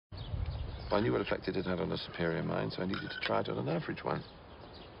I knew what effect it had on a superior mind, so I needed to try it on an average one.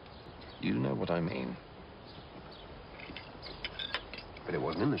 You know what I mean. But it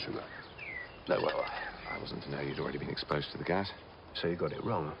wasn't in the sugar. No, well, I wasn't to know you'd already been exposed to the gas. So you got it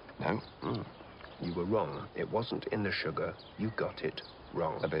wrong? No. You were wrong. It wasn't in the sugar. You got it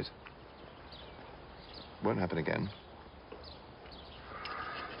wrong. A bit. Won't happen again.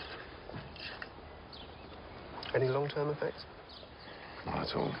 Any long-term effects? Not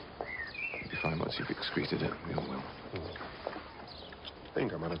at all. You'll be fine once you've excreted it. We all will. I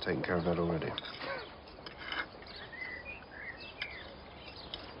think I might have taken care of that already.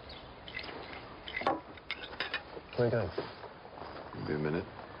 Where are you going? It'll be a minute.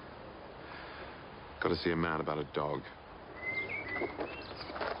 Got to see a man about a dog.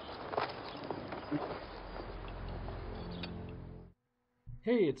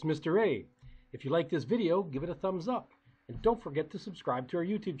 Hey, it's Mr. A. If you like this video, give it a thumbs up. And don't forget to subscribe to our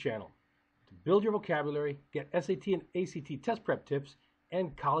YouTube channel. To build your vocabulary, get SAT and ACT test prep tips,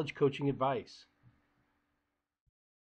 and college coaching advice.